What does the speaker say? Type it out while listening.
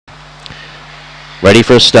Ready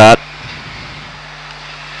for a start.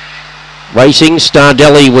 Racing,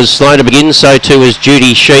 Stardelli was slow to begin, so too was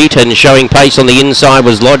Judy Sheet, and showing pace on the inside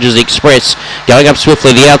was Lodges Express. Going up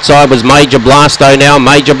swiftly, the outside was Major Blasto now.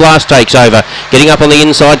 Major Blast takes over. Getting up on the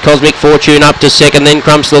inside, Cosmic Fortune up to second, then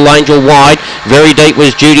Crumps Little Angel wide. Very deep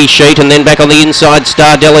was Judy Sheet, and then back on the inside,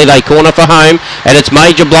 Stardelli. They corner for home, and it's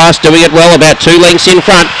Major Blast doing it well, about 2 lengths in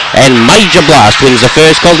front, and Major Blast wins the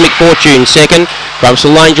first, Cosmic Fortune second, Crumps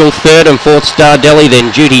Little Angel third, and fourth Stardelli,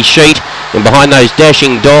 then Judy Sheet. And behind those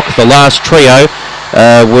Dashing Dock, the last trio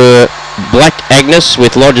were Black Agnes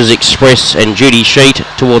with Lodges Express and Judy Sheet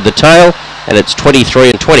toward the tail, and it's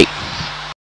 23 and 20.